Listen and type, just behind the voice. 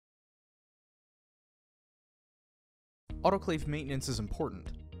Autoclave maintenance is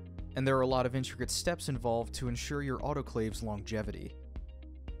important, and there are a lot of intricate steps involved to ensure your autoclave's longevity.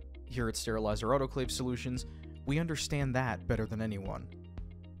 Here at Sterilizer Autoclave Solutions, we understand that better than anyone.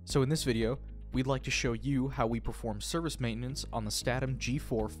 So in this video, we'd like to show you how we perform service maintenance on the Statim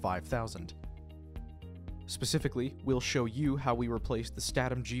G4 5000. Specifically, we'll show you how we replace the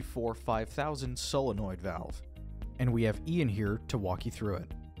Statim G4 5000 solenoid valve, and we have Ian here to walk you through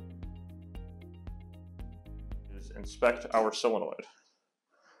it. Inspect our solenoid.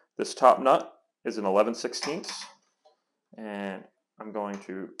 This top nut is an 11/16, and I'm going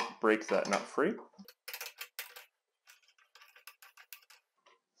to break that nut free.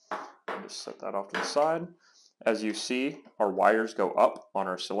 And just set that off to the side. As you see, our wires go up on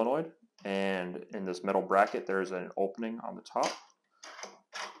our solenoid, and in this metal bracket there is an opening on the top.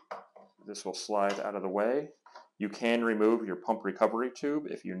 This will slide out of the way. You can remove your pump recovery tube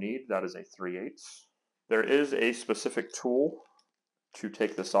if you need. That is a 3/8. There is a specific tool to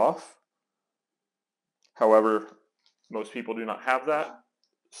take this off. However, most people do not have that,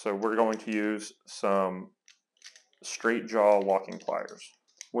 so we're going to use some straight jaw locking pliers.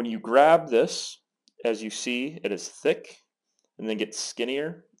 When you grab this, as you see, it is thick and then gets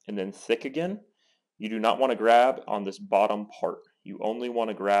skinnier and then thick again. You do not want to grab on this bottom part. You only want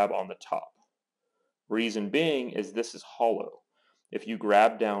to grab on the top. Reason being is this is hollow. If you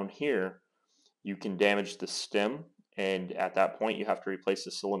grab down here, you can damage the stem, and at that point you have to replace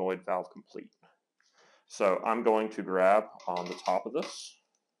the solenoid valve complete. So I'm going to grab on the top of this.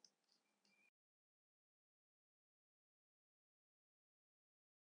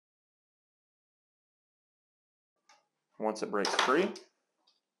 Once it breaks free,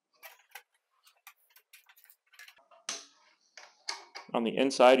 on the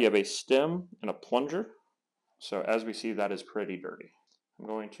inside you have a stem and a plunger. So as we see, that is pretty dirty. I'm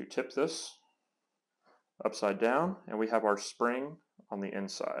going to tip this upside down, and we have our spring on the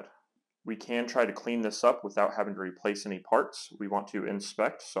inside. We can try to clean this up without having to replace any parts. We want to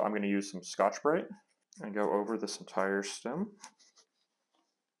inspect, so I'm going to use some Scotch-Brite and go over this entire stem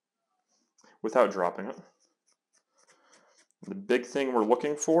without dropping it. The big thing we're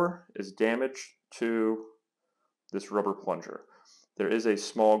looking for is damage to this rubber plunger. There is a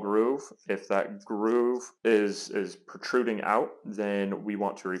small groove. If that groove is protruding out, then we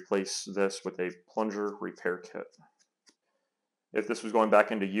want to replace this with a plunger repair kit. If this was going back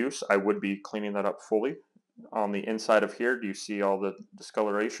into use, I would be cleaning that up fully. On the inside of here, do you see all the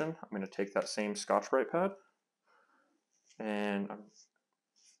discoloration? I'm going to take that same Scotch-Brite pad and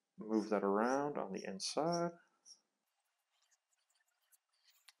move that around on the inside.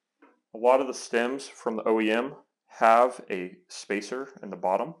 A lot of the stems from the OEM have a spacer in the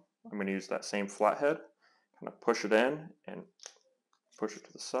bottom. I'm going to use that same flathead, kind of push it in and push it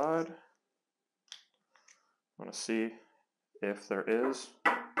to the side. I want to see if there is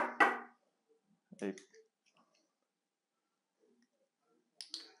a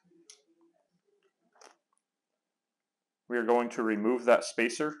we are going to remove that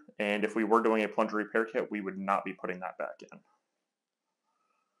spacer, and if we were doing a plunger repair kit, we would not be putting that back in.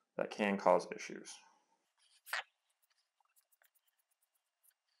 That can cause issues.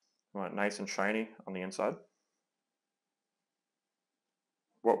 We want it nice and shiny on the inside.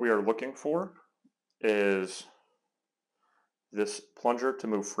 What we are looking for is this plunger to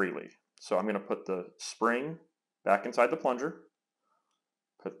move freely. So I'm going to put the spring back inside the plunger,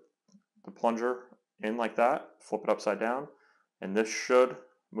 put the plunger in like that, flip it upside down, and this should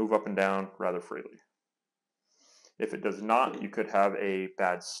move up and down rather freely. If it does not, you could have a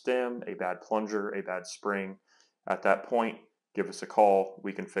bad stem, a bad plunger, a bad spring. At that point, give us a call.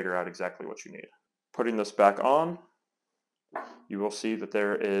 We can figure out exactly what you need. Putting this back on, you will see that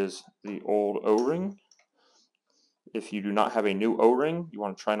there is the old O-ring. If you do not have a new O-ring, you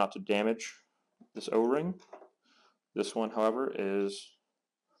want to try not to damage this O-ring. This one, however, is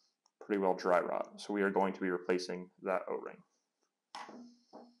pretty well dry rot, so we are going to be replacing that O-ring.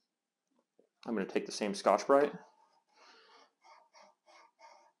 I'm going to take the same Scotch-Brite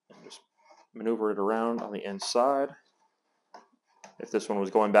and just maneuver it around on the inside. If this one was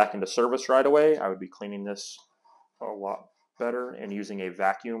going back into service right away, I would be cleaning this a lot better and using a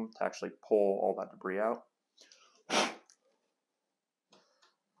vacuum to actually pull all that debris out.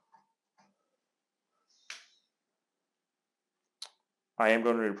 I am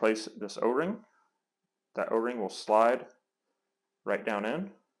going to replace this O-ring. That O-ring will slide right down in.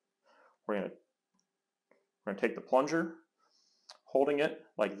 We're going to take the plunger, holding it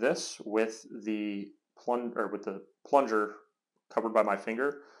like this with the plunger covered by my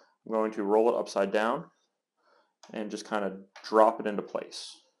finger. I'm going to roll it upside down and just kind of drop it into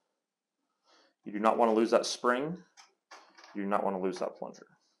place. You do not want to lose that spring. You do not want to lose that plunger.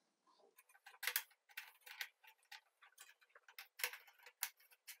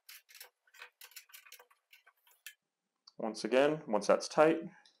 Once again, once that's tight,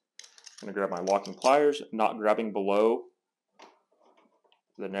 I'm going to grab my locking pliers, not grabbing below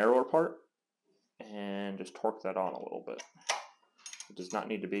the narrower part, and just torque that on a little bit. It does not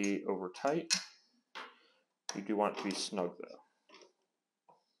need to be over tight. You do want it to be snug though.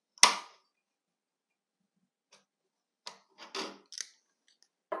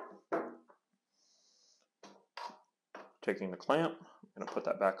 Taking the clamp, I'm going to put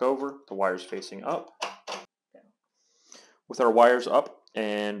that back over, the wires facing up. With our wires up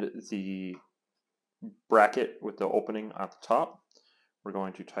and the bracket with the opening at the top, we're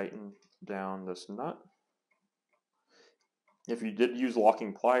going to tighten down this nut. If you did use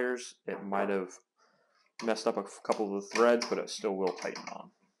locking pliers, it might have messed up a couple of the threads, but it still will tighten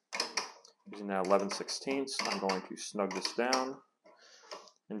on. Using that 11/16, I'm going to snug this down.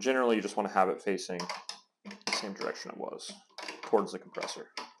 And generally you just want to have it facing the same direction it was, towards the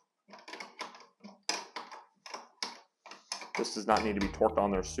compressor. This does not need to be torqued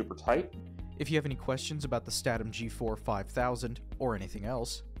on there super tight. If you have any questions about the Statim G4 5000 or anything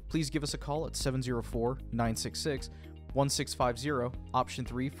else, please give us a call at 704-966-1650, option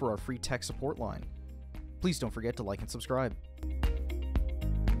 3 for our free tech support line. Please don't forget to like and subscribe.